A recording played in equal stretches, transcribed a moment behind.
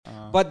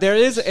But there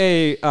is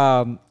a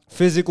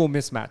physical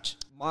mismatch.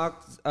 Mark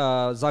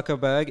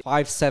Zuckerberg,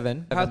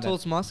 5'7". How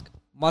tall's Musk?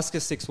 Musk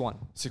is 6'1".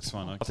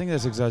 6'1". I think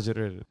that's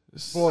exaggerated.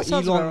 Bro,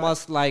 Sounds Elon about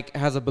right. Musk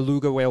has a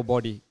beluga whale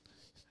body.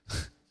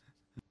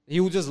 He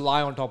will just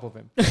lie on top of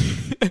him.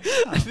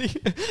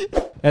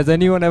 Has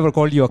anyone ever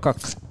called you a cuck?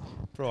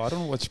 Bro, I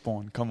don't watch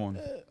porn. Come on.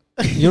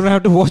 You don't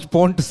have to watch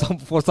porn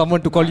for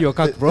someone to call you a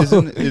cuck, bro.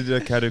 Isn't it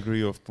a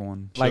category of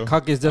porn? Like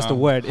cuck is just a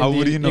word how in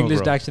would the you know, English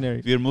bro?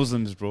 dictionary. We're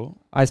Muslims, bro.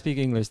 I speak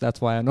English, that's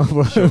why I know,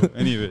 bro.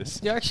 Anyways.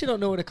 You actually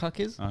don't know what a cuck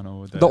is? I know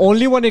what that The is.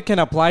 only one it can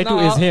apply to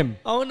is him.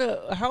 I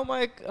wanna. How am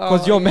I?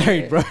 Because you're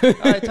married, bro.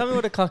 Alright, tell me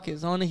what a cuck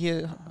is. I wanna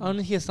hear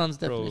Son's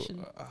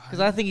definition. Because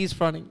I think he's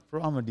fronting.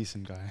 Bro, I'm a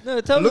decent guy.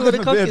 No, tell me Look what at a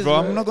my cuck beard, is, bro.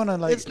 bro. I'm not gonna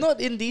like. It's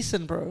not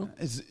indecent, bro.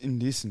 It's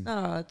indecent.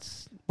 Nah,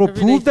 it's. Bro,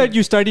 everyday prove that thing.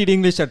 you studied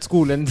English at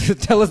school and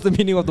tell us the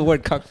meaning of the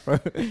word cuck, bro.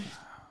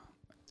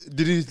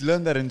 Did you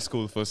learn that in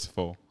school, first of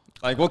all?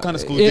 Like, what kind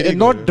of school did you go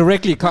Not to?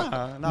 directly cuck.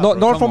 Nah, not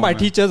bro, from come my on, man.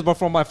 teachers, but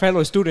from my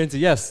fellow students.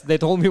 Yes, they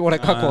told me what a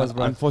cuck was,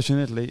 bro.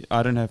 Unfortunately,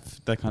 I don't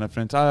have that kind of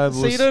friends. I was,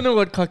 So you don't know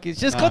what cuck is.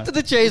 Just Nah, cut to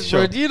the chase,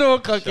 sure. bro. Do you know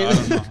what cuck Sure, I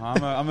is? don't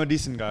know. I'm a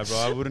decent guy, bro.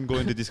 I wouldn't go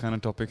into these kind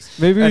of topics.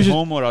 Maybe we At should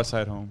home or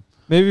outside home.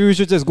 Maybe we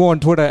should just go on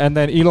Twitter and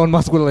then Elon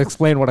Musk will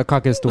explain what a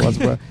cuck is to us,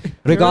 bro.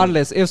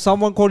 Regardless, if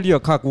someone called you a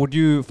cuck, would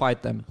you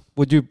fight them?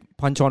 Would you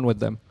punch on with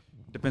them?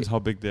 Depends how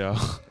big they are.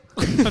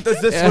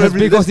 that's As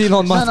big as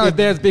Elon Musk. If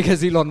they're as big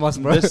as Elon Musk,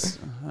 bro.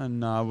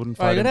 Nah, I wouldn't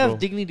Bro, fight you him, gotta bro. have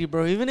dignity,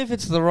 bro. Even if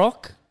it's The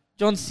Rock,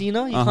 John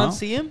Cena, you can't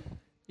see him.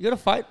 You gotta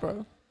fight,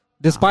 bro.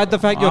 Despite the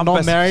fact you're I'm not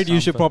best married, you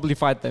for should something. probably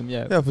fight them,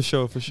 yeah. Yeah, for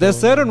sure, for sure. There's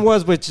certain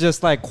words which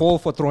just like call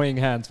for throwing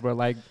hands, bro.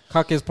 Like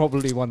cuck is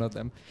probably one of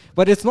them.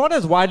 But it's not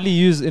as widely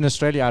used in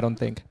Australia, I don't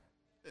think.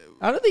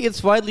 I don't think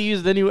it's widely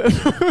used anywhere.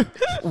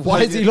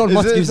 Why is Elon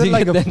Musk is using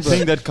like it a then, bro?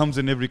 thing that comes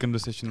in every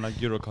conversation, like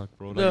you're a cock,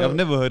 bro? Like, No. I've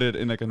never heard it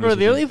in a Bro, conversation.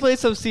 the only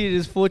place I've seen it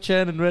is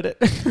 4chan and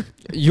Reddit.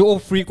 You all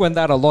frequent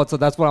that a lot, so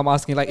that's what I'm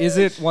asking. Like, is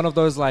it one of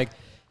those like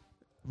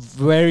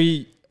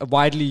very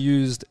widely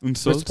used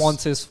Insults?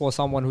 responses for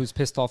someone who's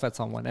pissed off at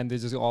someone and they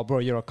just go, oh, bro,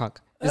 you're a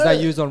cuck? Is that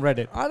used on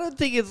Reddit? I don't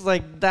think it's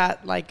like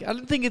that. Like, I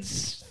don't think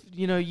it's,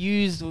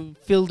 used or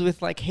filled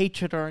with like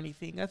hatred or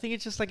anything. I think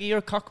it's just like, you're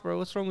a cock, bro.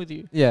 What's wrong with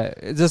you? Yeah,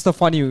 it's just a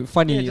funny Yeah,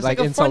 just like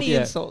a insult. funny yeah.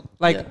 insult.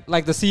 Like Yeah.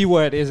 like the C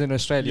word is in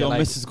Australia. Your like,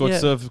 missus got Yeah.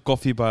 served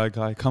coffee by a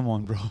guy. Come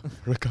on, bro.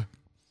 You're a cock.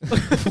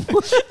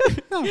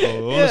 No, bro,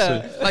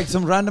 Yeah. honestly. Like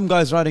some random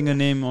guy's writing a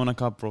name on a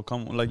cup, bro.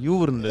 Come on, like you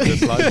wouldn't let this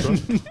slide,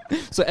 bro.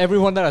 so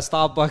everyone that at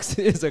Starbucks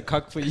is a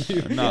cuck for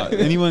you. Nah,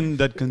 anyone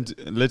that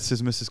lets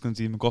his missus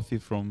consume coffee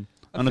from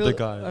another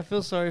guy. I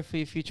feel sorry for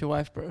your future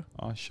wife, bro.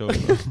 Oh, sure,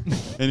 bro.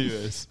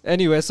 Anyways.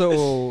 Anyway,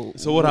 so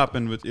So what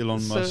happened with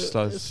Elon Musk?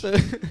 So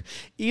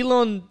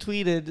Elon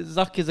tweeted,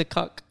 Zuck is a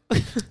cuck.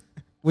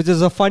 which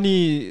is a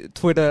funny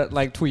Twitter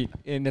like tweet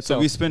in So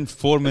itself. we spent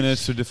 4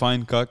 minutes to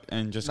define cuck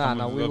and just Nah, come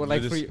up we were with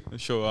like this.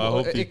 Sure, I Well,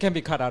 hope it can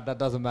be cut out. That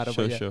doesn't matter.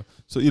 Sure, but yeah. sure.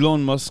 So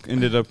Elon Musk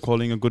ended up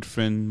calling a good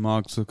friend,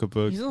 Mark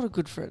Zuckerberg. He's not a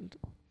good friend.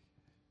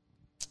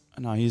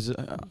 Nah, he's.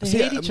 They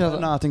hate each other.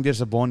 Nah, I think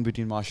there's a bond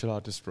between martial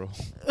artists, bro.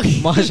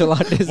 Martial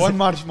artist. One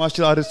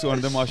martial artist to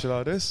another martial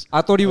artist.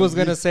 I thought he was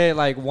gonna say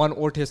like one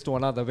autist to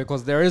another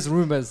because there is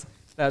rumors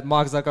that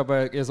Mark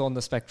Zuckerberg is on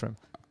the spectrum.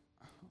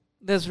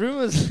 There's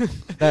rumors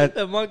That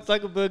that Mark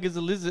Zuckerberg is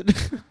a lizard.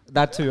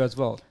 that too as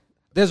well.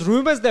 There's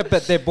rumors that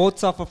they both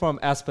suffer from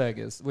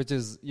Asperger's, which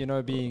is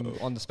being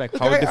on the spectrum.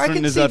 How I different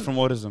can is that see- from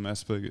autism,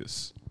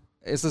 Asperger's?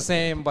 It's the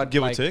same, but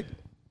Give like, or take.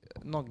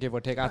 Not give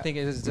or take. I think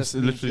it is just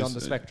literally literally on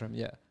the spectrum.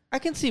 Yeah. I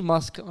can see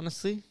Musk,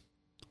 honestly.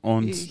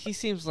 On, He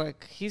seems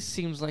like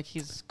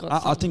he's got. I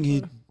something, think he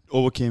bro.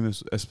 overcame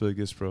his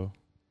Asperger's, bro.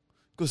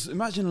 Because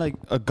imagine like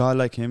a guy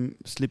like him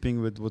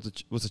sleeping with what's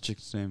the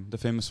chick's name, the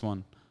famous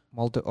one,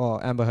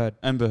 Amber Heard.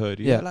 Amber Heard.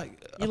 Yeah.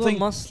 Like I Elon think.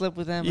 Musk slept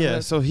with Amber Yeah,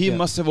 Heard. so he Yeah.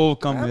 must have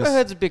overcome Amber his.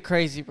 Heard's a bit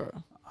crazy, bro.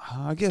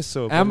 I guess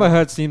so. but Amber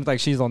Heard seems like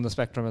she's on the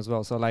spectrum as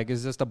well. So like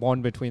it's just a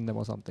bond between them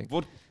or something.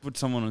 What put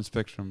someone on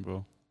spectrum,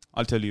 bro?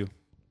 I'll tell you.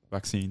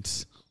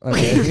 Vaccines.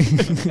 Okay.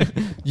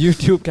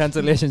 YouTube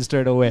cancellation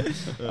straight away.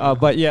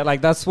 But yeah,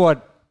 like that's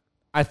what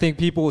I think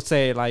people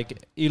say. Like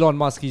Elon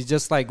Musk, he's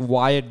just like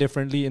wired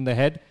differently in the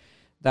head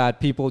that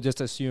people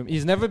just assume.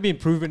 He's never been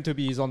proven to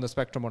be he's on the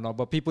spectrum or not.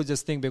 But people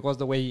just think because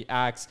the way he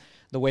acts,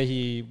 the way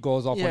he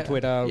goes off Yeah, on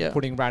Twitter, yeah.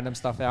 putting random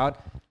stuff out,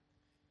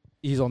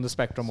 he's on the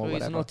spectrum So or he's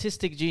whatever. an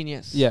autistic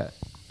genius. Yeah.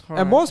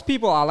 Alright. And most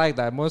people are like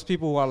that. Most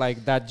people who are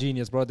like that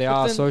genius, bro, they But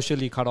are then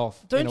socially cut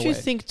off. in Don't a you way.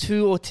 think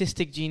two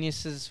autistic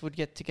geniuses would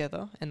get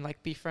together and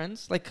like be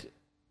friends, like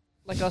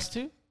us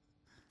two?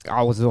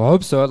 I would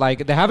hope so.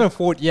 Like they haven't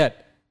fought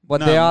yet,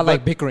 but Nah, they are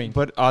like bickering.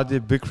 But are they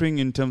bickering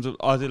in terms of,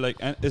 are they like,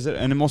 is it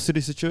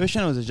animosity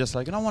situation or is it just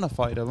like, I want to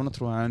fight, I want to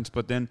throw hands,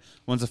 but then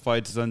once the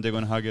fight's done, they're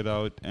going to hug it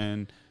out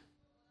and...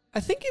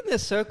 I think in their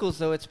circles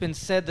though, it's been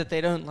said that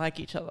they don't like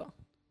each other.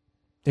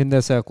 In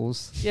their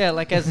circles. Yeah,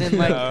 like as in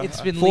like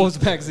it's been Forbes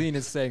leaked. magazine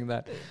is saying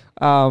that.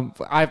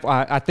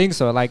 I think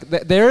so. Like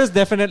there is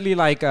definitely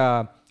like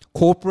a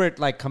corporate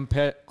like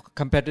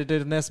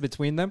competitiveness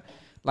between them.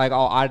 Like,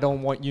 oh, I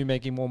don't want you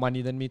making more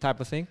money than me type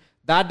of thing.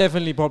 That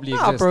definitely probably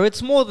Nah, exists. bro,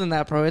 it's more than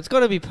that, bro. It's got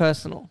to be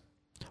personal.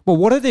 But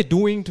what are they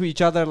doing to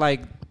each other?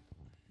 Like,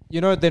 you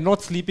know, they're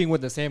not sleeping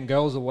with the same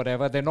girls or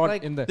whatever. They're not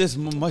Like, in the. There's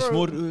much Bro.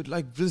 more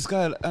like this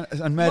guy,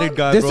 unmarried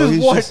guy. This bro, is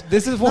he's what just-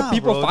 this is what Nah,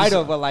 people bro, fight this-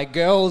 over, like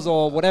girls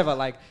or whatever.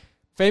 Like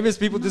famous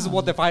people, this is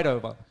what they fight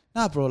over.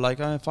 Nah, bro. Like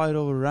I fight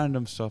over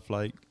random stuff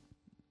like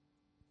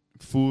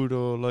food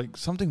or like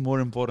something more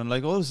important.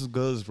 Like all this is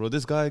girls, bro.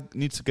 This guy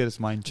needs to get his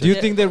mind checked. Do you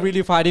think they're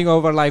really fighting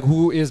over like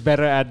who is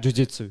better at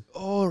jujitsu?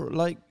 Or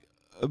like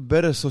a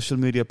better social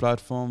media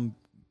platform,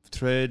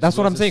 Threads. That's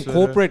what I'm versus saying. Twitter.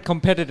 Corporate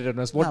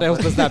competitiveness. What Nah, else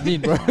but- does that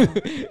mean, bro?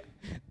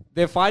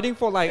 They're fighting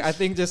for like, I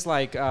think just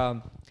like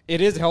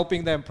it is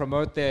helping them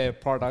promote their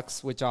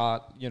products, which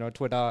are, you know,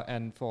 Twitter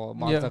and for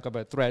Mark Yeah.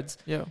 Zuckerberg Threads.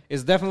 Yeah.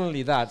 It's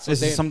definitely that. So This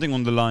they, is something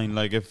on the line.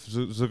 Like if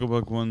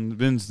Zuckerberg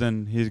wins,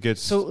 then he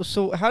gets.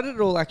 So how did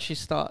it all actually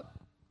start?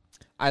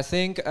 I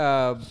think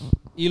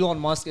Elon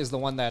Musk is the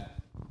one that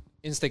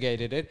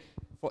instigated it.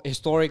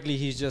 Historically,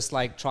 he's just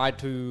like tried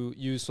to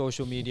use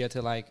social media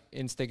to like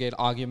instigate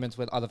arguments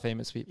with other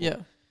famous people. Yeah.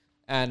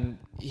 And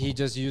he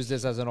just used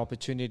this as an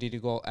opportunity to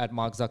go at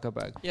Mark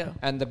Zuckerberg. Yeah.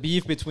 And the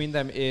beef between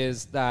them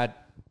is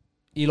that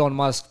Elon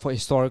Musk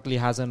historically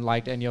hasn't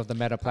liked any of the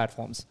Meta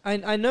platforms.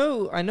 I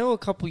know a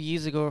couple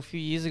years ago, a few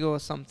years ago or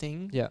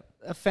something, Yeah.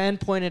 a fan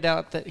pointed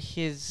out that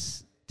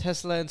his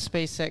Tesla and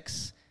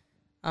SpaceX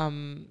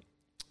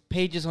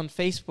pages on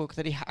Facebook,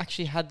 that he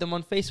actually had them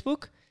on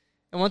Facebook.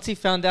 And once he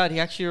found out, he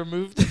actually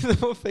removed them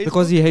on Facebook.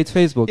 Because he hates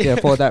Facebook, yeah,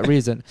 for that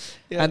reason.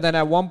 Yeah. And then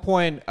at one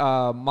point,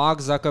 Mark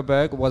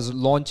Zuckerberg was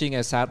launching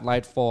a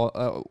satellite for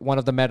one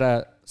of the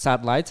Meta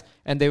satellites,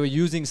 and they were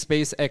using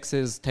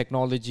SpaceX's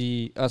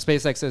technology,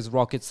 SpaceX's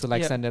rockets to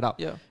like Yeah. send it up.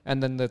 Yeah.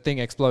 And then the thing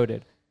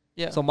exploded.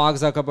 Yeah. So Mark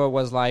Zuckerberg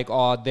was like,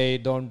 "Oh, they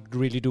don't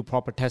really do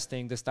proper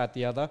testing, this, that,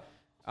 the other.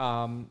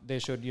 They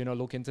should, you know,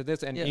 look into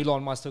this." And Yeah.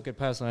 Elon Musk took it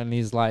personally, and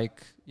he's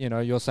like, "You know,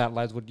 your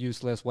satellites were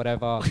useless,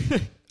 whatever."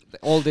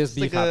 All this It's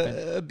beef like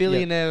happened. a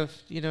billionaire,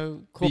 you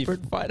know,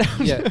 corporate fight.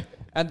 Yeah.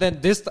 And then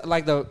this,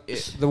 like the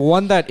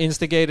one that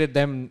instigated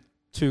them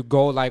to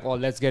go like, "Oh,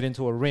 let's get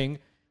into a ring,"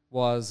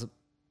 was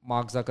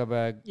Mark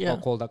Zuckerberg Yeah.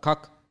 called a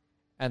cuck,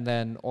 and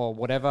then or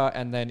whatever,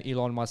 and then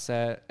Elon Musk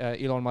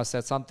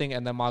said something,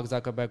 and then Mark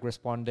Zuckerberg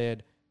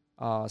responded,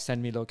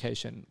 "Send me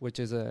location," which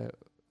is a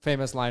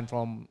famous line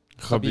from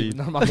Khabib Khabib.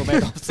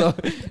 Nurmagomedov. So,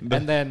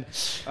 and then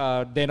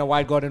Dana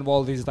White got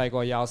involved. He's like,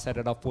 "Oh yeah, I'll set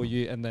it up for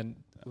you," and then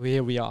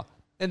here we are.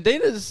 And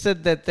Dana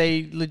said that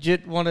they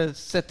legit want to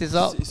set this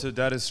up. So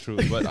that is true,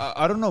 but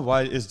I don't know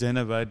why is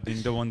Dana White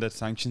being the one that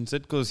sanctions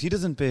it, because he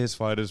doesn't pay his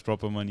fighters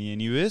proper money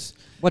anyways.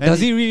 But And does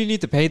he really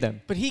need to pay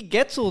them? But he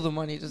gets all the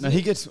money, doesn't No, he?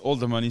 he gets all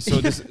the money. So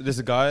this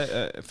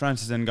guy,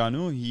 Francis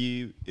Ngannou,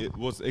 he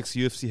was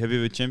ex-UFC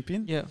heavyweight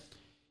champion. Yeah.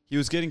 He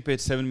was getting paid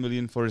 $7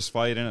 million for his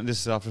fight, and this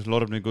is after a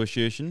lot of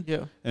negotiation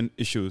Yeah. and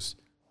issues.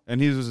 And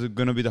he was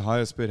going to be the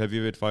highest paid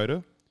heavyweight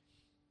fighter.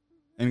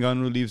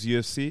 Ngannou leaves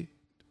UFC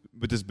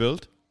with his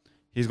belt.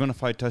 He's going to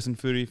fight Tyson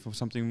Fury for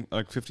something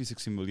like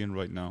 50-60 million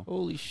right now.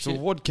 Holy So shit.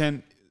 what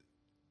can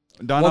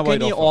Dana What White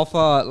can he offer?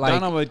 offer? Like,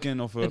 Dana White can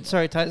offer And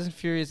sorry, Tyson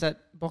Fury, is that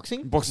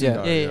boxing? boxing Yeah.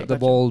 guy. Yeah, yeah, the gotcha.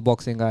 ball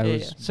boxing guy. Yeah,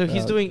 who's, yeah. So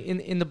he's doing,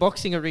 in the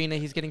boxing arena,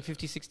 he's getting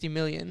 50-60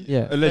 million.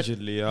 Yeah.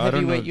 Allegedly, yeah, I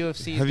don't know. Heavyweight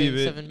UFC is getting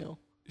 7 mil.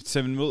 It's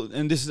 7 mil,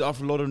 and this is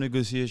after a lot of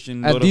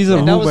negotiation. And lot these of are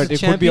And that was rumored. a It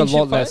could be a lot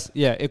championship less.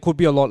 Yeah, it could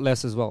be a lot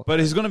less as well. But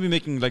he's going to be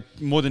making like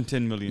more than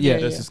 10 million. Yeah.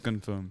 This Yeah. is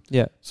confirmed.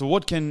 Yeah. So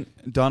what can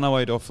Dana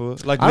White offer?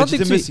 Like I don't think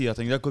legitimacy, I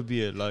think that could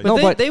be it. Like, But, No,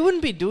 they, but- they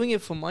wouldn't be doing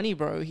it for money,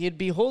 bro. He'd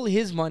be all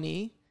his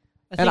money.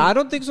 And I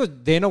don't think so.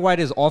 Dana White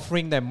is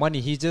offering them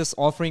money. He's just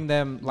offering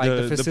them like the,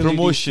 The facilities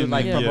promotion, to,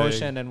 like yeah.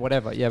 promotion and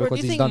whatever. Yeah, Bro, because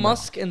do you he's think done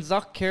Musk and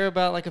Zuck care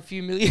about like a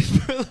few million,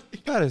 bro?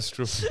 that is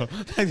true.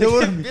 Like,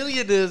 They're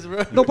billionaires, bro.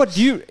 that. No, but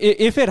do you?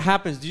 If it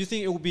happens, do you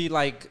think it will be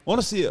like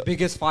honestly,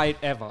 biggest fight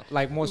ever,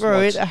 like most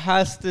Bro, watched? it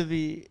has to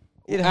be.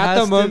 It At has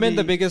the to moment,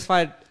 the be. biggest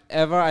fight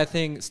ever, I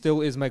think,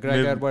 still is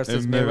McGregor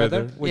versus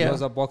Mayweather, Mayweather. which Yeah.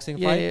 was a boxing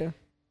Yeah, fight. yeah.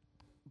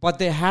 But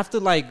they have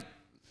to like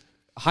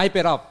hype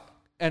it up.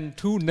 And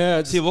two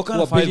nerds. see what kind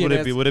who of are fight would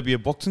it be? billionaires- Would it be a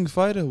boxing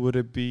fight or would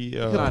it be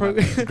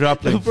The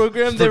grappling? They'll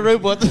program their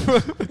robots, bro.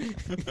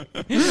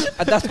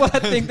 And that's what I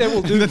think they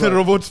will do. Then the bro.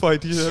 robots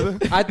fight each other.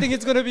 I think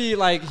it's gonna be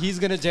like he's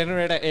gonna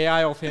generate an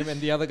AI of him, and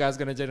the other guy's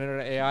gonna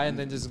generate an AI, and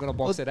then just gonna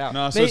box it out.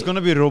 Nah, so it's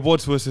gonna be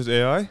robots versus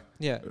AI.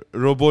 Yeah.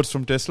 Robots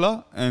from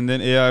Tesla, and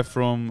then AI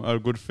from our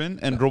good friend,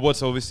 and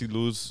robots obviously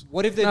lose.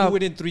 What if they No. do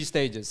it in 3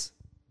 stages?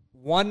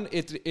 One,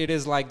 it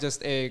is like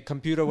just a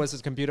computer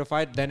versus computer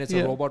fight. Then it's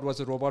Yeah. a robot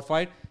versus robot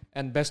fight,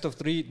 and best of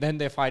 3. Then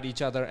they fight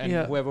each other, and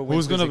Yeah. whoever wins.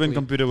 Who's gonna win physically-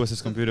 computer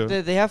versus computer?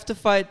 They have to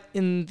fight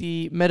in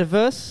the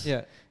metaverse,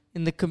 Yeah,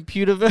 in the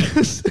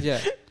computerverse, yeah.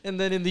 and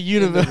then in the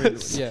In the real-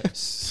 universe. yeah.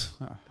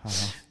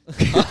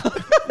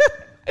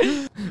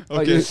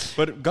 Okay, you-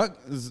 but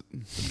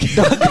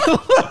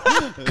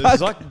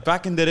Zuck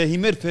back in the day, he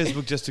made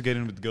Facebook just to get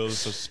in with girls,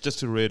 so just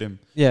to rate him.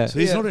 Yeah. So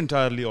he's Yeah. not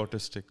entirely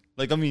autistic.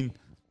 Like, I mean,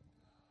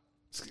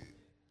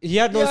 He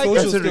had no Yeah, I social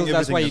guess- skills. Considering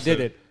That's why he everything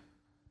did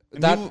I've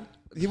it. That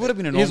he would have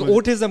been a his normal.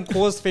 autism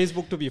caused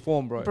Facebook to be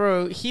formed, bro.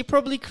 Bro, he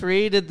probably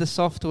created the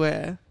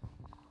software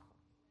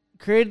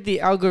created the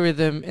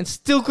algorithm and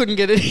still couldn't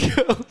get any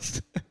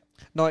girls.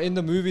 No, in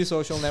the movie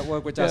Social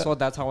Network, which I Yeah. saw,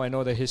 that's how I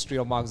know the history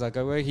of Mark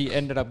Zuckerberg. He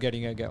ended up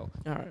getting a girl,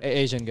 All right. an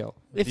Asian girl,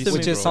 If He's the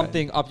which bro. is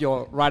something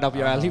right up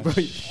your alley, bro.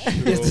 Sure.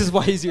 This is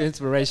why he's your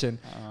inspiration.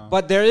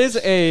 But there is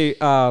a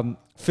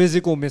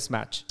physical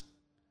mismatch.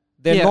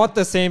 They're Yeah. not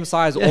the same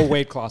size or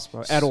weight class,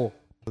 bro, at all.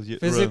 Yeah,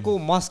 Physical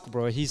Musk,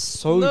 bro. He's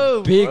so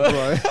No, big, bro.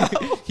 bro.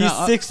 He's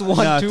Nah,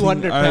 6'1", I think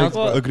 200 pounds. I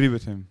bro. agree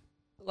with him.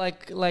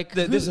 like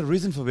There's a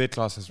reason for weight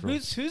classes, bro.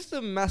 who's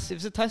the massive?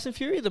 Is it Tyson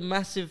Fury, the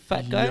massive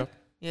fat guy? Yep.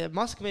 Yeah,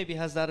 Musk maybe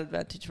has that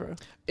advantage, bro.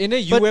 In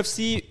a But-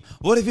 UFC,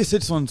 What if he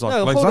sits on Zuck?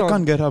 No, Like hold Zuck on.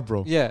 can't get up,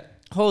 bro. yeah.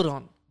 Hold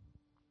on,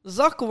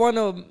 Zuck won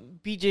a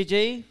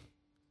BJJ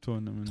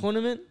Tournament.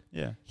 tournament.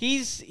 Yeah.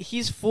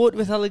 He's fought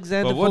with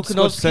Alexander But what's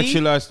got Volkanovski.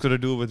 sexual acts got to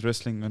do with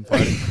wrestling and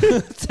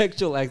fighting?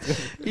 Sexual act.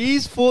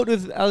 He's fought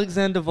with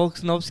Alexander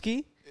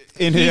Volkanovski.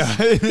 In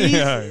He's-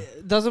 yeah.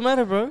 Doesn't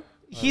matter, bro.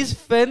 He's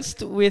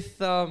fenced with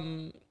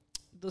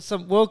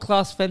some world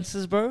class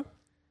fences, bro.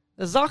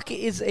 Zuck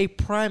is a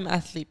prime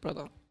athlete,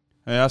 brother.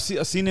 Yeah, I've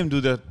seen him do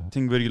that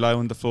thing where you lie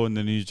on the floor and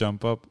then you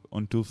jump up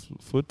on 2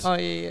 foot. Oh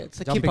yeah, it's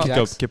a Jumping kip up.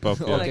 jacks. Kip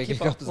up, Or yeah. Okay, like kip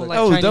kip up, up is or like- like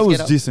Oh, Chinese that was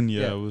get up. decent.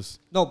 Yeah, Yeah. it was.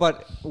 No,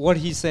 but what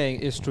he's saying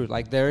is true.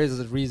 Like there is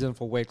a reason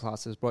for weight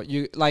classes, bro.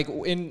 You like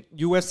in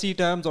UFC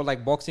terms or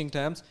like boxing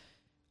terms,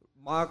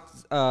 Mark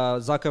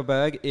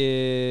Zuckerberg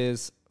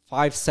is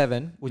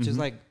 5'7", which is Mhm.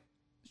 like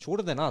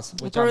shorter than us.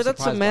 Which Bro, I'm that's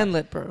a surprised by.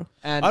 manlet, bro.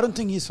 And I don't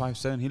think he's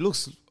 5'7". He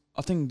looks.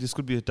 I think this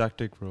could be a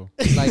tactic, bro.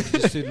 like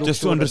just to, look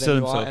Just to shorter understand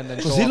than you are himself. and then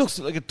Because show he off. looks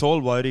like a tall,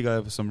 wiry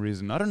guy for some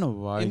reason. I don't know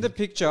why. In the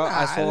picture,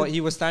 I Nah, saw I-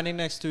 he was standing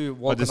next to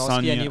But the Volkanovski sun,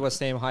 and yeah. he was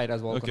same height as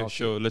Volkanovski. Okay,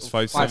 sure. Let's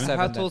 5'7". 5'7".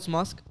 How then. tall's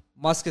Musk?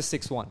 Musk is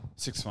 6'1".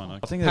 6'1".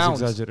 I think that's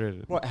Pounds.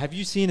 exaggerated. Bro, have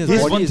you seen his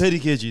He's body? is- 130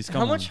 kgs.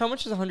 Come How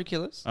much is 100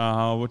 kilos?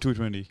 What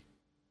 220?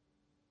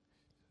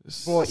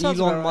 Bro, That sounds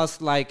Elon about right.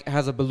 Musk like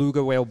has a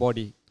beluga whale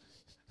body.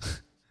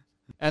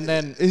 And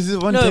then Is it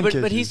 110 No,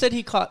 kgs? but he said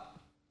he cut.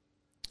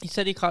 He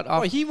said he cut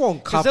oh, off. he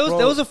won't cut, Because bro.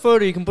 there was a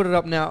photo, you can put it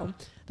up now.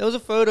 There was a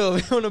photo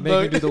of him on a Make me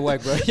boat. do the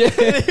work, bro. Yeah,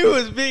 It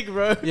was big,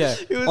 bro. yeah.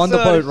 It was On the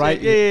so boat, out of right?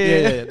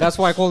 shape. Yeah. That's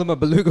why I call him a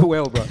beluga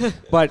whale, bro.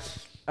 But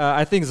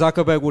I think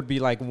Zuckerberg would be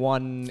like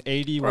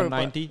 180, Bro,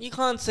 190. but you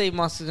can't say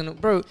Musk is gonna,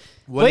 bro.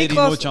 180,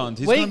 no class- chance.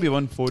 He's weight- going to be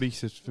 140,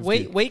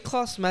 50. Weight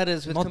class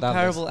matters with Not that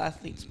comparable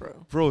athletes, bro.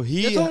 Bro,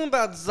 he... You're talking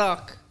about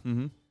Zuck,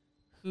 Mhm.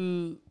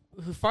 who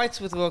fights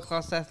with world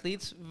class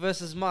athletes,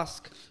 versus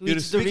Musk, who You're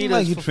eats speaking Doritos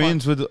like he for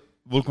trains with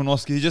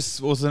Volkanovski. He just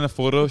was in a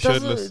photo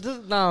shirtless.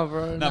 No,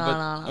 bro.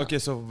 Nah, Nah. Okay,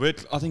 so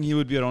weight, I think he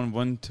would be around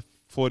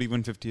 140,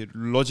 150.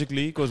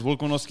 Logically, because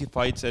Volkanovski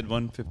fights at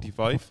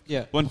 155,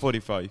 Yeah,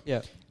 145.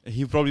 yeah,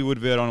 He probably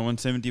would be around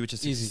 170, which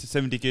is Easy.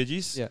 70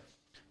 kgs. yeah.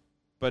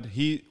 But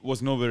he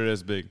was nowhere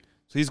as big.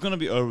 So he's going to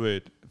be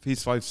overweight if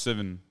he's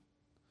 5'7".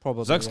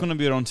 Probably. Zuck's yeah. going to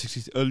be around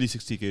 60, early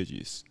 60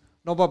 kgs.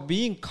 No, but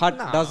being cut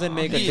doesn't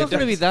make a He's not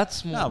difference. gonna be that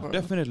small, Nah, bro.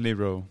 definitely,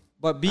 bro.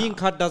 But being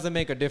cut doesn't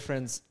make a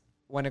difference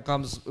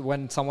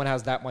when someone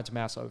has that much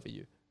mass over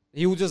you.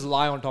 He will just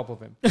lie on top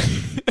of him.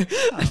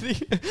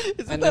 Isn't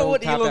And that they'll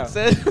what tap Elon out.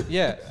 said?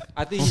 Yeah,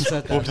 I think he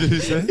said What that. did he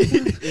say?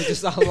 He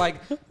just like,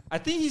 I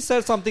think he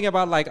said something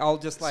about like I'll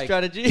just like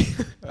Strategy.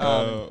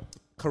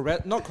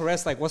 caress, not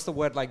caress. Like what's the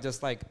word? Like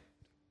just like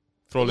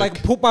Frolic.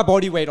 like put my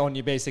body weight on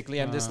you basically,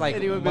 and just like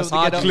And he won't be able to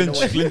massage get up. you in a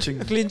way. Clinching.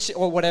 clinch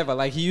or whatever.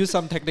 Like he used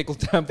some technical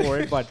term for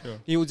it, but Sure.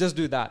 he will just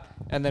do that,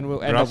 and then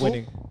we'll end up Grapple?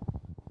 winning.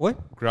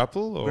 What?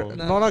 Grapple? Or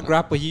No, Not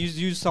grapple. He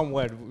used some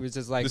word which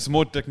is like it's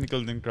more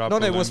technical than grapple.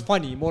 no, it was and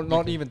funny, more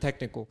not Okay. even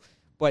technical.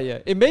 But yeah,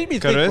 it made me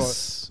think. Bro.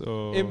 caress.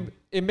 Or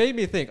It made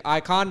me think. I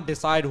can't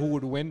decide who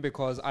would win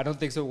because I don't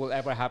think so will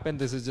ever happen.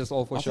 This is just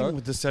all for I sure. think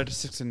with the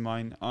statistics in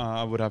mind,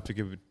 I would have to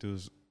give it to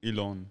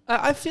Elon.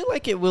 I feel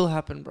like it will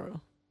happen,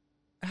 bro.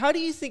 How do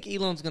you think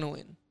Elon's gonna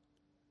win?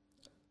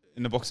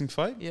 In a boxing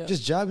fight? Yeah.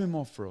 Just jab him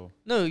off, bro.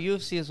 No,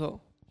 UFC as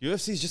well.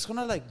 UFC is just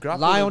gonna like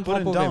grapple Lie and on put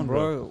top him of down, him,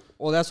 bro.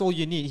 Well, that's all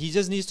you need. He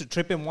just needs to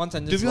trip him once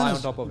and To just be lie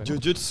honest, on top of him.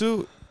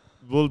 Jiu-Jitsu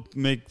will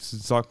make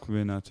Zuck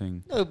win, I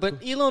think. No, but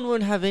Elon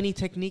won't have any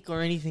technique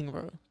or anything,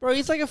 bro. Bro,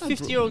 he's like a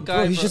 50-year-old guy.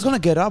 Bro, he's just gonna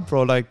get up,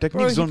 bro. Like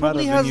techniques he don't matter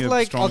probably when has, you're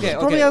like- stronger. Okay,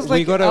 probably has we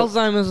like gotta-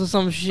 Alzheimer's or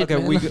some shit. Okay,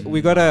 man.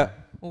 we gotta.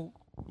 Well,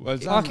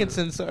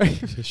 Parkinson, sorry.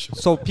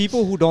 So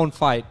people who don't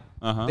fight,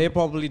 uh-huh. they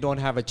probably don't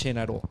have a chin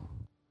at all.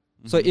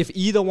 So if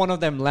either one of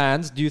them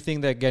lands, do you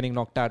think they're getting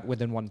knocked out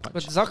within one punch?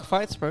 But Zuck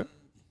fights, bro.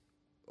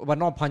 But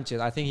not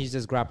punches. I think he's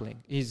just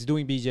grappling. He's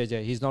doing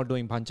BJJ. He's not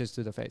doing punches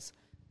to the face.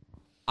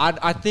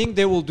 I think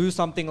they will do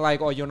something like,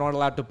 oh, you're not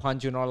allowed to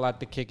punch, you're not allowed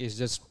to kick. It's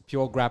just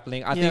pure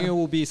grappling. I think Yeah. it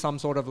will be some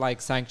sort of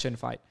like sanctioned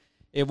fight.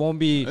 It won't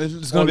be.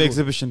 It's gonna all be good.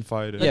 exhibition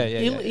fight. Yeah,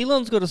 yeah.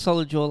 Elon's got a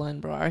solid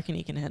jawline, bro. I reckon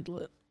he can handle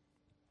it.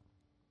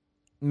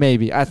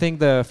 Maybe. I think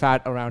the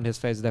fat around his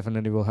face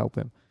definitely will help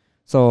him.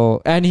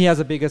 So, and he has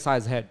a bigger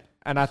size head.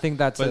 And I think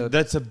that's But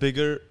that's a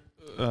bigger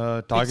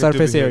target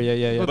surface to be hit. area.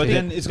 Yeah, yeah. But Big-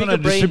 then it's bigger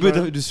gonna brain,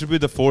 bro. distribute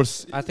the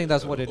force I think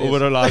that's what it is.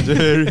 over a larger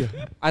area.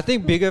 I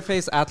think bigger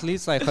face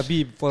athletes like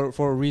Khabib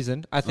for a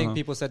reason. I think Uh-huh.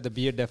 people said the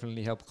beard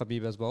definitely helped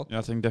Khabib as well. Yeah,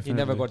 I think He definitely.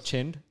 never got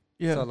chinned.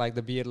 Yeah. So like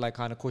the beard like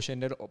kind of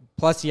cushioned it.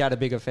 Plus he had a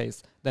bigger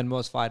face than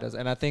most fighters,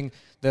 and I think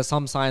there's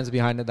some science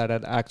behind it that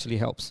it actually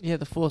helps. Yeah,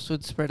 the force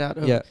would spread out.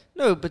 Over. Yeah.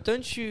 No, but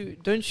don't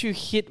you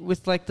hit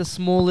with like the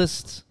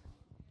smallest?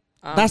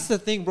 That's the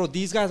thing, bro.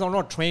 These guys are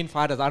not trained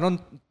fighters. I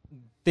don't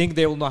think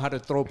they will know how to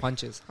throw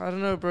punches. I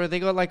don't know, bro. They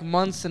got like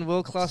months and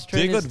world class They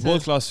trainers. got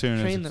world class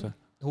trainers. train them.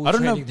 Who's I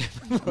don't know. training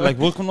them? Like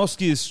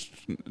Volkanovski is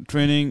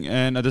training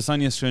and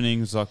Adesanya is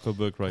training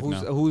Zuckerberg right now.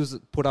 Who's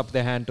put up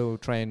their hand to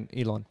train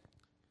Elon?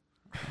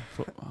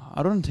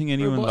 I don't think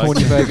anyone Bro, likes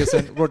Tony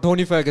Ferguson. Bro,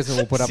 Tony Ferguson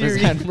will put up his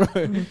Siri. hand,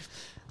 bro.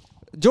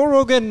 Joe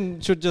Rogan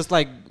should just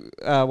like,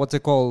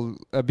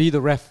 be the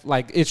ref.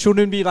 Like, it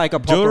shouldn't be like a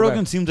proper Joe ref.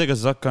 Rogan seems like a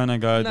Zuck kind of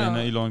guy than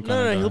an Elon kind of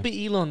guy. No, he'll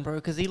be Elon, bro,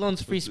 because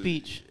Elon's free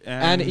speech.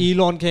 And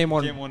Elon came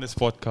on his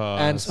podcast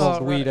and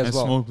smoked weed as and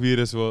well. smoked weed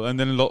as well. And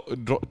then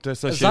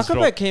Tesla shares Zuckerberg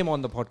dropped. came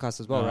on the podcast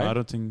as well, No, right? I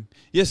don't think.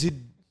 Yes, he.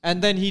 And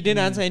then he didn't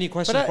answer any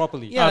questions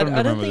properly. Yeah, I I don't don't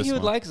remember think he this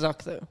would one. like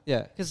Zuck though,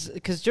 Yeah.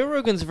 because Joe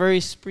Rogan's very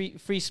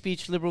free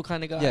speech liberal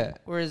kind of guy. Yeah.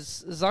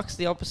 Whereas Zuck's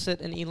the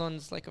opposite, and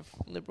Elon's like a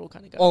liberal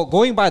kind of guy. Oh,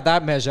 going by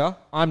that measure,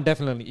 I'm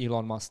definitely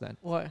Elon Musk then.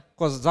 Why?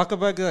 Because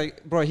Zuckerberg,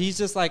 like, bro, he's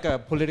just like a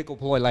political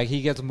ploy. Like,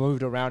 he gets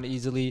moved around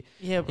easily.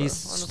 Yeah, bro.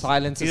 His honestly.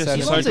 silence is Yes,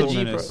 certain Elon's a people.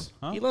 G,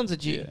 bro. Huh? Elon's a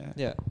G. Yeah.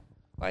 Yeah.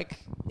 Like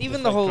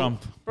even Just the like whole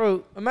Trump.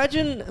 bro.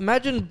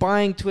 Imagine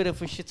buying Twitter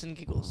for shits and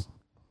giggles.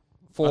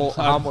 For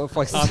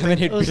for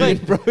 70 It was billion,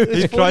 like bro.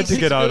 He tried to 46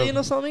 get out billion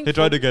of. or something. He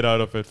tried to get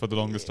out of it for the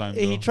longest time.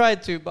 He though.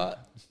 tried to,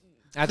 but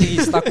I think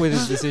he's stuck with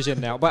his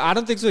decision now. But I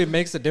don't think so. It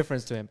makes a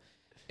difference to him.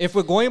 If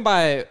we're going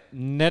by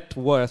net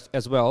worth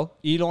as well,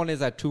 Elon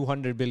is at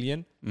 200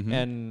 billion Mhm.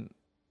 and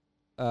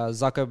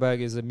Zuckerberg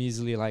is a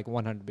measly like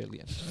 100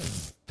 billion.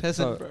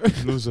 peasant, So- bro.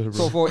 Loser, bro.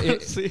 So for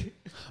See,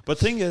 But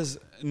thing is,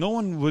 no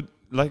one would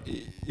like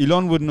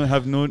Elon would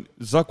have no.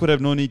 Zuck would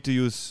have no need to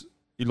use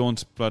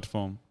Elon's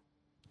platform.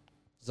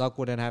 Zuck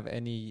wouldn't have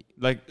any.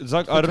 Like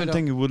Zuck, For I don't Twitter.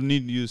 think he would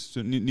need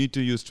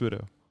to use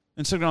Twitter.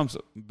 Instagram's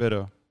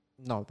better.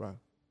 No, bro.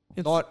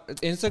 It's- Not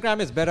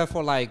Instagram is better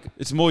for like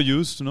It's more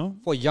used, no?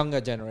 for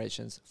younger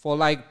generations, for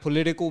like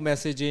political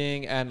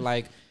messaging and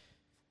like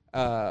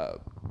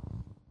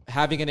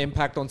having an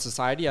impact on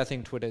society. I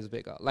think Twitter is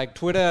bigger. Like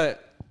Twitter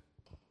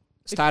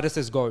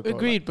statuses go. Bro.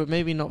 agreed, Like, but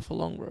maybe not for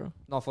long, bro.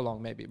 not for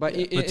long, maybe. But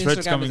But Threads Instagram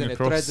is coming in it.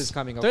 across. Threads is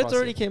coming across. Threads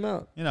already it. came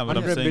out. Yeah, but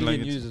I'm 100 saying billion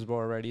like it's, users, bro,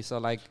 already. So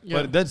like,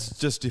 Yeah. but that's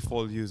just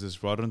default users,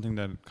 bro. I don't think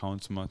that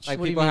counts much. like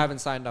What do you people mean? haven't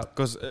signed up.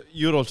 Because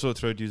you're also a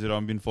Thread user.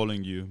 I've been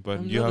following you, but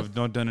I'm you not a have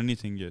not done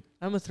anything yet.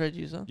 I'm a Thread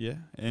user. Yeah,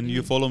 and Mhm.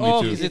 you follow me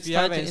Oh, too. is it If you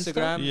have tied to Insta?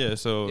 Instagram, Yeah,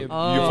 so it- you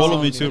Oh. follow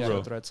me you too, get bro.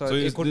 a thread. So, So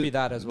it is could thi- be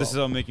that as well. This is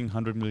how I'm making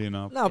 100 million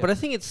up. No, but I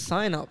think it's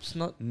sign-ups,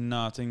 not.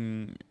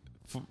 Nothing.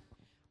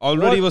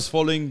 Already What- was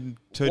following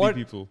 30 what-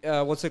 people.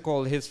 What's it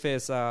called? His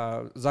face.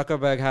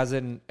 Zuckerberg has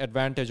an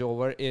advantage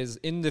over is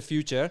in the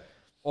future.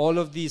 All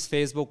of these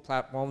Facebook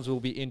platforms will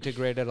be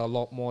integrated a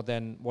lot more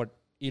than what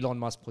Elon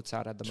Musk puts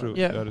out at the True. moment.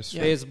 Yeah. That is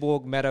Yeah.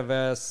 Facebook,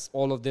 Metaverse,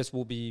 all of this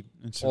will be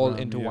all Instagram,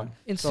 into yeah. one.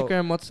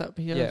 Instagram, WhatsApp.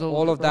 He Yeah, has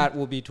all it, of bro. that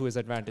will be to his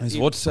advantage. Is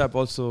Even WhatsApp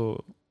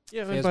also?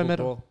 Yeah, owned by Facebook,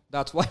 Meta. bro.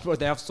 That's why, bro,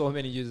 they have so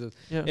many users.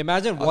 Yeah.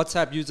 Imagine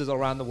WhatsApp users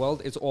around the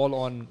world. It's all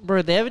on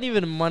Bro, they haven't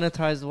even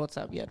monetized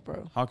WhatsApp yet,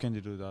 bro. How can they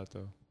do that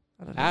though?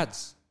 I don't know.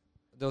 ads.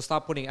 They'll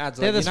start putting ads.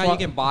 They're Like, the you know how you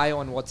swat- can buy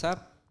on WhatsApp?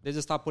 They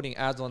just start putting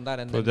ads on that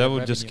and But then that get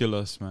would just revenue. kill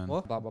us, man.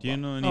 What? Blah, blah, Do you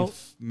blah. know any Oh.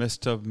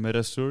 messed up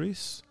meta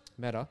stories?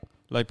 Meta.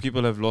 Like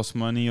people have lost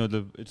money or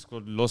it's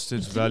called lost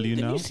its value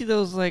Didn't now? you see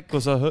those like?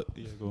 Because I heard.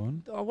 Yeah, go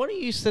on. What do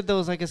you said there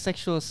was like a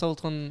sexual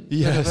assault on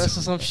Yes. Metaverse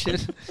or some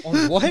shit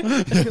On what? on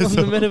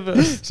the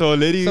Metaverse? So a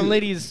lady. Some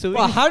lady is suing.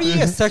 Bro, how do you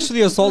get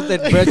sexually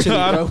assaulted virtually,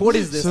 bro? What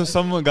is this? So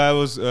some guy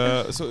was.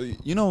 So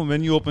you know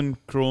when you open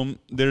Chrome,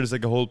 there is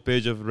like a whole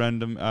page of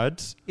random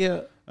ads.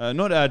 Yeah.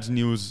 Not ads,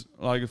 news,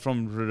 like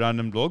from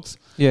random blogs.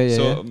 yeah,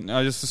 So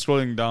I was just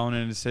scrolling down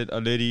and it said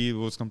a lady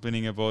was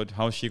complaining about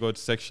how she got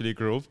sexually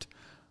groped.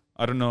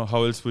 I don't know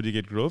how else would you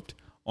get groped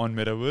on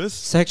Metaverse.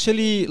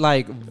 Sexually,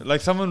 like,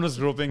 Like someone was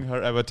groping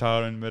her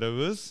avatar in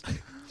Metaverse.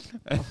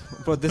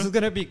 bro, this is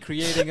gonna be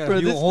creating a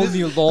Bro, whole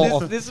new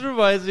law of. This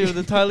reminds me of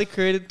the Tyler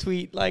created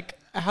tweet. Like,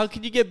 how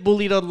can you get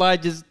bullied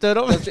online? Just turn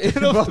off,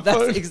 turn off Bro, the that's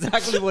phone.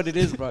 exactly what it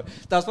is, bro.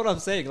 That's what I'm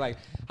saying. Like,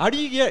 how do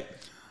you get?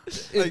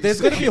 Like,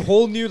 There's gonna be a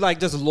whole new like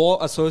just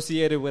law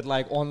associated with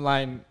like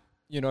online,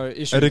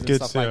 issues and Etiquettes,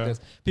 stuff like yeah. this.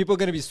 People are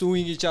gonna be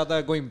suing each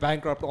other, going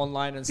bankrupt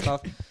online and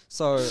stuff.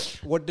 So,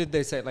 what did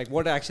they say? Like,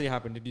 what actually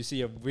happened? Did you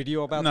see a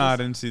video about Nah, I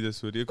this? didn't see this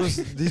video because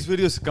these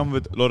videos come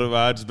with a lot of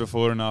ads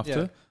before and after,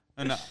 Yeah.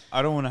 and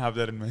I don't want to have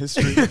that in my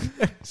history.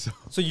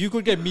 So you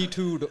could get Me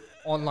Too'd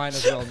online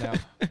as well now.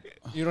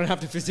 You don't have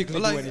to physically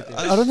do anything.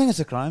 I don't think it's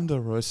a crime though,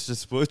 bro. It's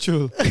just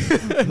virtual.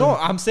 No,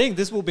 I'm saying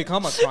this will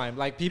become a crime.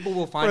 Like people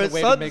will find Bro, a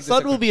way to make this.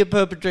 Son a will be a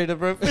perpetrator,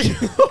 bro.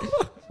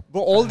 But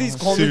all these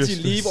comments you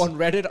seriously. leave on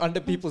Reddit under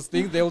people's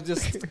things, they'll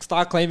just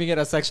start claiming it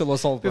as sexual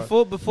assault,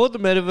 bro. before the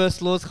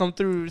metaverse laws come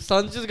through,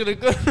 Son's just gonna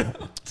go.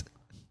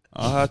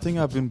 I think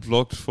I've been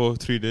blocked for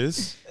 3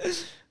 days.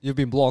 You've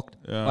been blocked.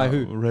 By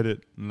who?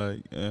 Reddit.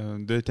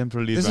 Like they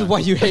temporarily. This is banned. why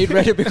you hate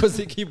Reddit, because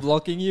they keep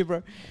blocking you,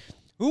 bro.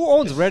 Who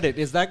owns Reddit?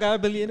 Is that guy a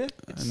billionaire?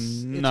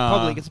 It's Nah.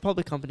 public. It's a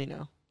public company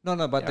now. No,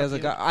 but Yeah, there's a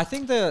okay. guy. I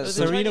think the There's a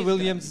Serena Chinese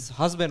Williams'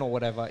 husband or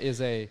whatever is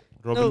a.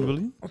 Robin No.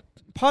 Williams?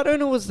 Part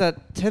owner was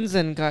that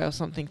Tencent guy or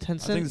something.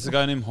 Tencent. I think it's a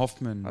guy named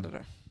Hoffman. I don't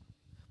know.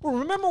 Bro,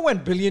 remember when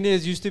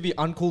billionaires used to be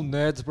uncool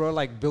nerds, bro?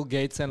 Like Bill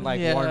Gates and like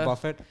Yeah. Warren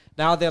Buffett.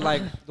 Now they're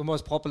like the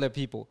most popular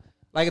people.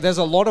 Like there's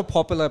a lot of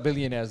popular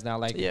billionaires now.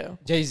 Like Yeah.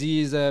 Jay-Z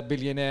is a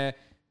billionaire.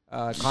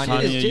 Kanye,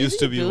 Kanye Is Jay-Z used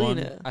to a be one.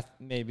 billionaire?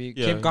 maybe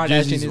Yeah, Kim Kardashian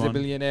Jay-Z's is a one.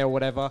 billionaire or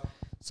whatever.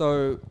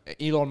 So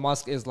Elon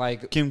Musk is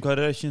like, Kim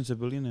Kardashian's a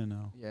billionaire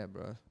now. yeah,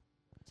 bro.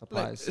 Like,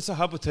 Surprise. it's a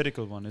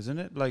hypothetical one, isn't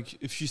it? Like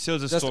if she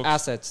sells a Just stock.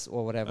 assets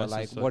or whatever, Assets,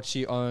 like so- what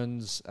she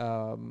owns,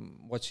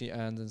 what she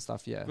earns and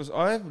stuff. Yeah. Because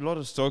I have a lot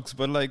of stocks,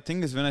 but like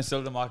thing is when I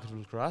sell the market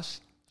will crash.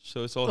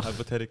 So it's all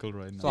hypothetical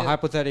right now. So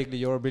hypothetically,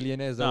 you're a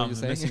billionaire. Is that No, what I'm you're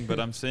saying? messing, but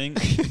I'm saying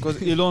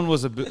because Elon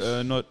was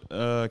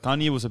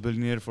Kanye was a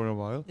billionaire for a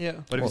while. Yeah.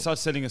 But if Well- he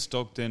starts selling a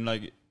stock, then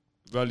like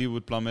value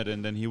would plummet,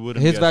 and then he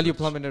wouldn't. His be as value rich.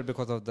 plummeted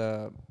because of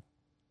the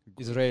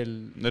Israel.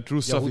 The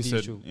true stuff he Yahudi said.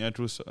 issue. Yeah,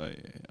 true.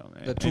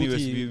 The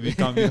Anyways,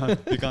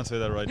 truth we can't say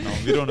that right now.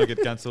 We don't want to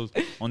get cancelled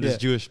on this Yeah.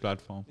 Jewish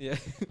platform. Yeah.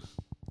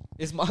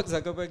 Is Mark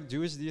Zuckerberg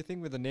Jewish? Do you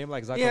think with a name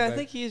like Zuckerberg? Yeah, I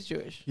think he is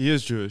Jewish. He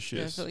is Jewish, Yeah,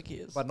 I yes. feel like he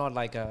is. but not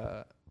like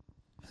a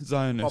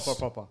Zionist.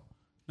 proper.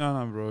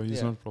 No, bro, he's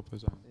Yeah. not proper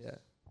Zionist. Yeah.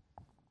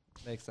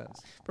 Makes sense.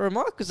 Bro,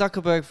 Mark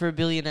Zuckerberg for a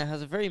billionaire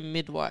has a very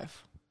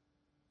midwife.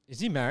 Is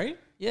he married?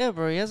 Yeah,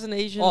 bro, he has an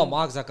Asian. Oh,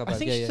 Mark Zuckerberg. I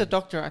think yeah, she's yeah. a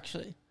doctor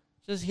actually.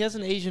 Just he has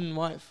an Asian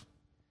wife.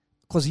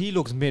 Because he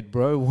looks mid,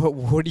 bro.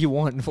 What do you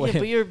want for Yeah,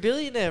 him? but you're a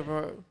billionaire,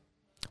 bro.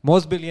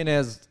 Most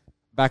billionaires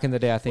back in the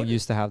day, I think, What-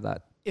 used to have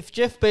that. If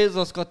Jeff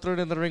Bezos got thrown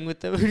in the ring with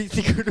them, who do you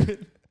think would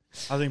win?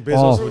 I think Oh.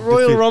 Bezos would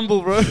Royal defeat-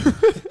 Rumble, bro.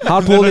 How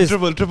tall is?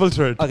 triple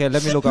threat. Okay,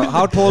 let me look up.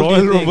 How tall do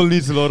Royal you Rumble think?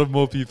 needs a lot of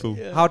more people.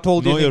 Yeah. How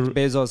tall do you No, think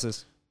you're- Bezos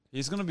is?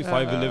 He's gonna be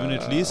 5'11"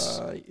 at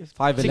least.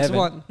 5'11".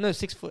 6'1". No,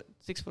 6 foot.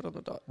 6 foot on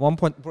the dot. 1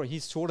 point, bro.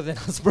 He's shorter than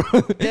us, bro.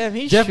 Damn,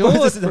 he's Jeff short,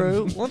 Bezos is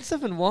bro.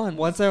 171.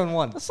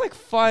 171. That's like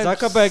 5'6".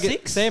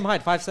 Zuckerberg, same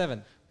height,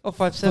 5'7". Oh,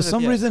 5'7". For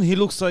some yeah. reason, he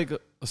looks like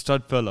a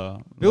stud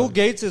fella. Bill Like-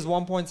 Gates is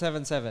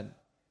 1.77.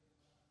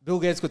 Bill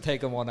Gates could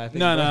take him on, I think.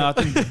 No,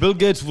 bro. I think Bill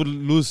Gates would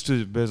lose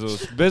to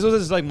Bezos. Bezos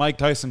is like Mike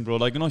Tyson, bro.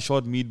 Like,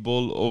 short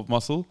meatball of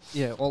muscle.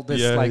 Yeah, all this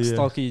Yeah, like yeah.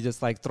 stocky,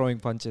 just like throwing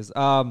punches.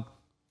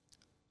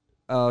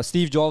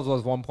 Steve Jobs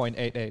was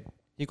 1.88.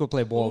 He could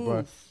play ball, bro,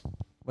 Oof.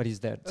 but he's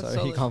dead, That's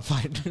so he solid. can't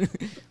fight.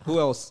 Who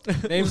else?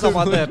 Name some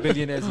other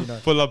billionaires you know.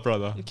 Pull up,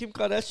 brother. And Kim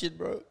Kardashian,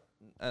 bro.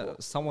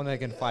 Someone that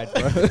can fight,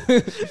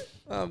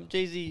 bro.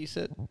 Jay-Z, you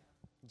said.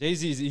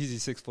 Jay-Z is easy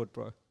 6 foot,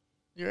 bro.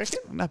 You reckon?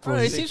 That Bro, bro,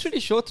 he he's- seems pretty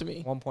short to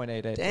me.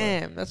 1.88.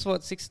 Damn, that's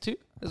what, 6'2"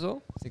 as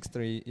well?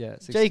 6'3", yeah.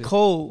 6'2". J.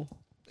 Cole.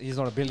 He's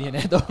not a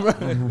billionaire though, bro.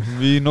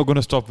 We're not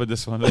gonna stop with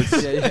this one.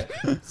 Let's- yeah.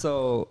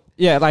 So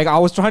yeah, like I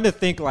was trying to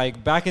think,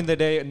 like back in the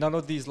day, none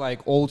of these like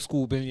old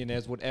school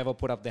billionaires would ever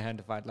put up their hand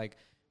to fight. Like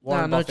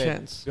Warren no Buffett,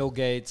 chance. Bill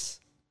Gates,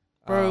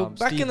 Bro,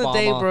 back Steve in the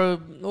day, Ballmer.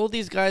 bro, all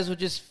these guys were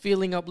just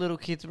feeling up little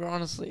kids, bro,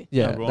 honestly.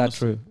 Yeah, Yeah, bro,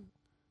 that's honestly. true.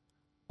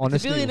 The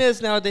Honestly,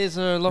 billionaires nowadays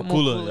are a lot more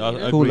Cooler, cooler. I you know?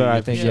 agree, Cooler,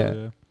 I think, for yeah.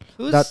 sure,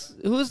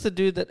 Who's the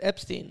dude that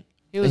Epstein?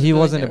 He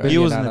wasn't a billionaire, He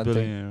billionaire, wasn't I a don't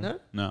think. billionaire.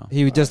 No.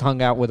 he just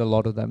hung out with a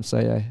lot of them. So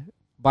yeah,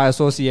 by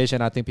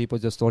association, I think people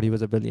just thought he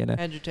was a billionaire.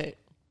 Andrew Tate.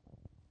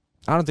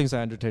 I don't think so.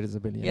 Andrew Tate is a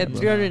He billionaire. had bro.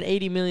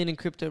 380 million in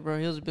crypto, bro.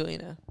 He was a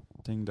billionaire.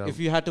 I think that If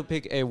you had to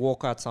pick a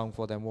walkout song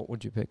for them, what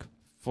would you pick?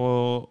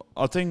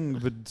 I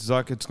think with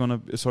Zuck, it's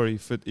gonna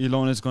with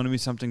Elon, it's gonna be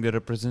something that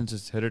represents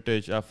his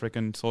heritage,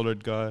 African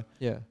solid guy.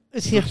 Yeah,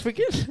 Is he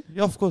African?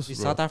 Yeah, of course. He's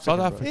bro. South African,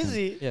 bro. African. Is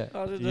he? Yeah.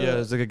 I don't know. Yeah,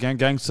 it's like a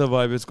gangster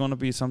vibe. It's gonna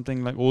be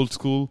something like old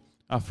school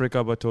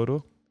Africa, but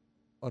Toto.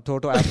 or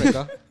Toto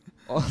Africa,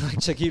 or like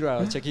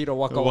Shakira,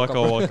 Waka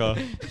Waka. Waka.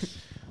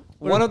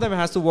 One of them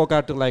has to walk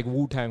out to like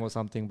Wu-Tang or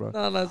something, bro.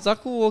 No,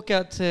 Zuck will walk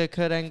out to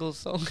Kurt Angle's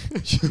song.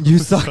 You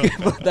suck.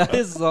 Bro. That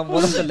is one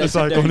of the That's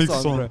legendary iconic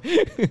songs, song.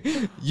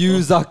 bro.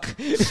 You suck.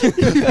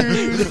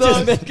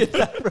 Just make it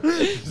that, bro.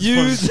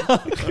 You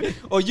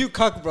suck. Or you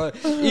cuck, bro.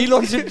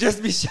 Elon should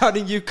just be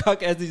shouting you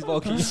cuck as he's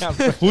walking out,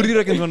 bro. Who do you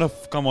reckon is gonna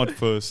come out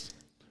first?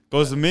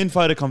 Because the main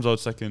fighter comes out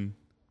second.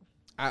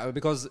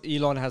 Because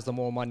Elon has the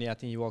more money, I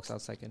think he walks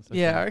out second.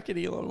 Yeah, I reckon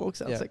Elon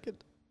walks out Yeah. second.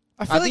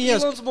 I feel like think he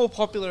has- Elon's more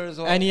popular as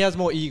well. And he has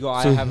more ego,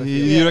 I So have a feeling.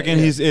 you Yeah, reckon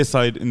yeah. he's A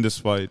side in this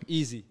fight?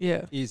 Easy.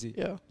 yeah. Easy.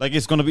 Yeah. Like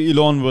it's gonna be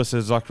Elon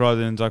versus Zuck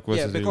rather than Zuck versus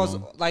Yeah, because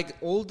Elon. like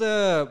all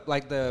the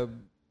the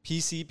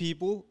PC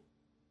people,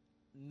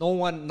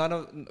 none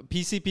of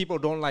PC people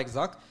don't like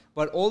Zuck,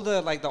 but all the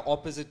the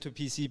opposite to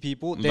PC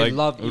people, they Like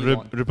love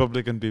Elon.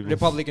 Republican people.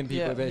 Republican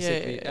people, Yeah,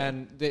 basically, yeah, yeah.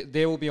 and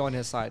they will be on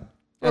his side.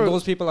 Bro. And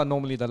those people are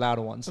normally the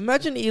louder ones.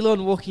 Imagine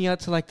Elon walking out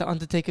to the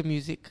Undertaker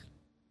music.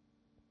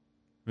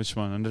 Which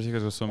one?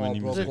 Undertaker's got so many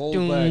bro, music.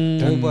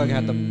 Goldberg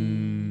had the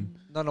Mm.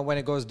 no when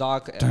it goes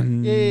dark.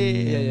 Dun. Yeah.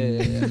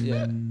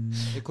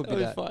 It could be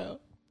That that.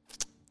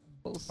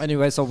 was fire.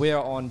 Anyway, so we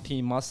are on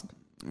Team Musk.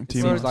 Team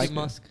seems Musk. like-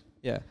 Musk.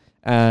 Yeah,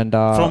 and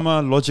From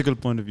a logical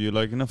point of view,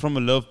 from a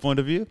love point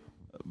of view,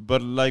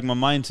 but my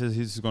mind says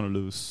he's gonna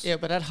lose. Yeah,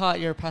 but at heart,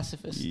 you're a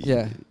pacifist.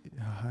 yeah.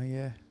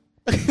 Yeah.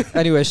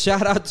 Anyway,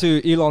 shout out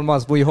to Elon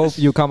Musk. We hope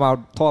you come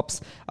out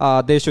tops.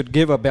 They should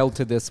give a belt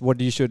to this. What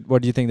do you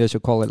think they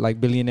should call it? Like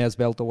billionaire's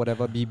belt or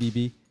whatever,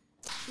 BBB,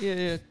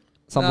 Yeah.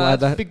 something like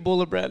that. Big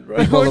baller brand, bro.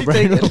 Big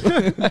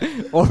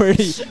baller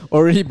Already taken.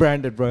 already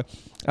branded, bro.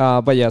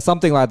 But yeah,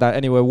 something like that.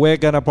 Anyway, we're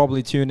gonna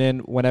probably tune in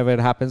whenever it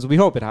happens. We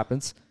hope it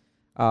happens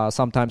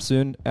sometime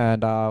soon,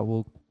 and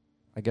we'll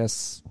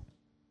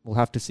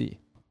have to see.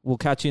 We'll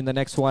catch you in the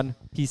next one.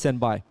 Peace and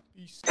bye.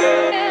 Peace.